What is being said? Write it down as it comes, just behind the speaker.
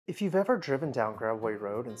If you've ever driven down Gravois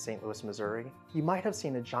Road in St. Louis, Missouri, you might have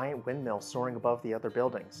seen a giant windmill soaring above the other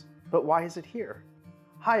buildings. But why is it here?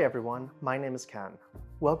 Hi everyone, my name is Ken.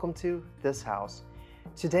 Welcome to This House.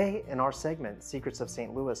 Today, in our segment, Secrets of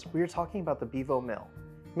St. Louis, we are talking about the Bevo Mill.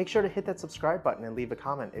 Make sure to hit that subscribe button and leave a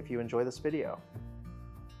comment if you enjoy this video.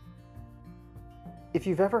 If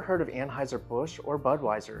you've ever heard of Anheuser-Busch or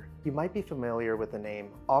Budweiser, you might be familiar with the name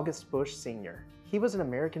August Busch Sr. He was an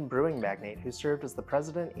American brewing magnate who served as the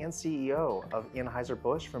president and CEO of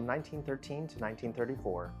Anheuser-Busch from 1913 to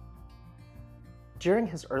 1934. During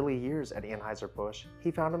his early years at Anheuser-Busch,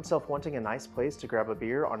 he found himself wanting a nice place to grab a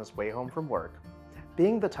beer on his way home from work.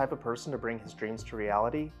 Being the type of person to bring his dreams to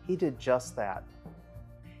reality, he did just that.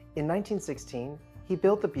 In 1916, he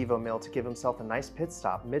built the Bevo Mill to give himself a nice pit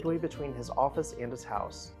stop midway between his office and his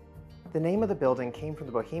house. The name of the building came from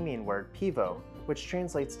the Bohemian word pivo, which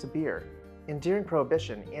translates to beer. And during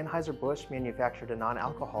Prohibition, Anheuser-Busch manufactured a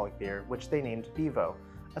non-alcoholic beer, which they named Bevo,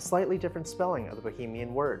 a slightly different spelling of the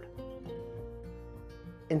Bohemian word.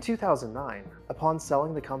 In 2009, upon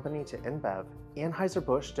selling the company to InBev,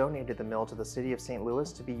 Anheuser-Busch donated the mill to the city of St.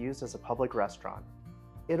 Louis to be used as a public restaurant.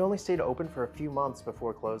 It only stayed open for a few months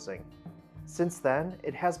before closing. Since then,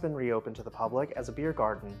 it has been reopened to the public as a beer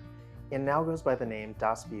garden and now goes by the name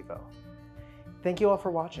Das Bevo. Thank you all for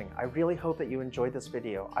watching. I really hope that you enjoyed this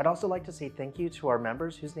video. I'd also like to say thank you to our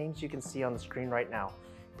members whose names you can see on the screen right now.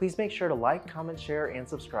 Please make sure to like, comment, share, and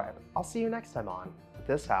subscribe. I'll see you next time on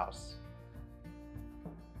This House.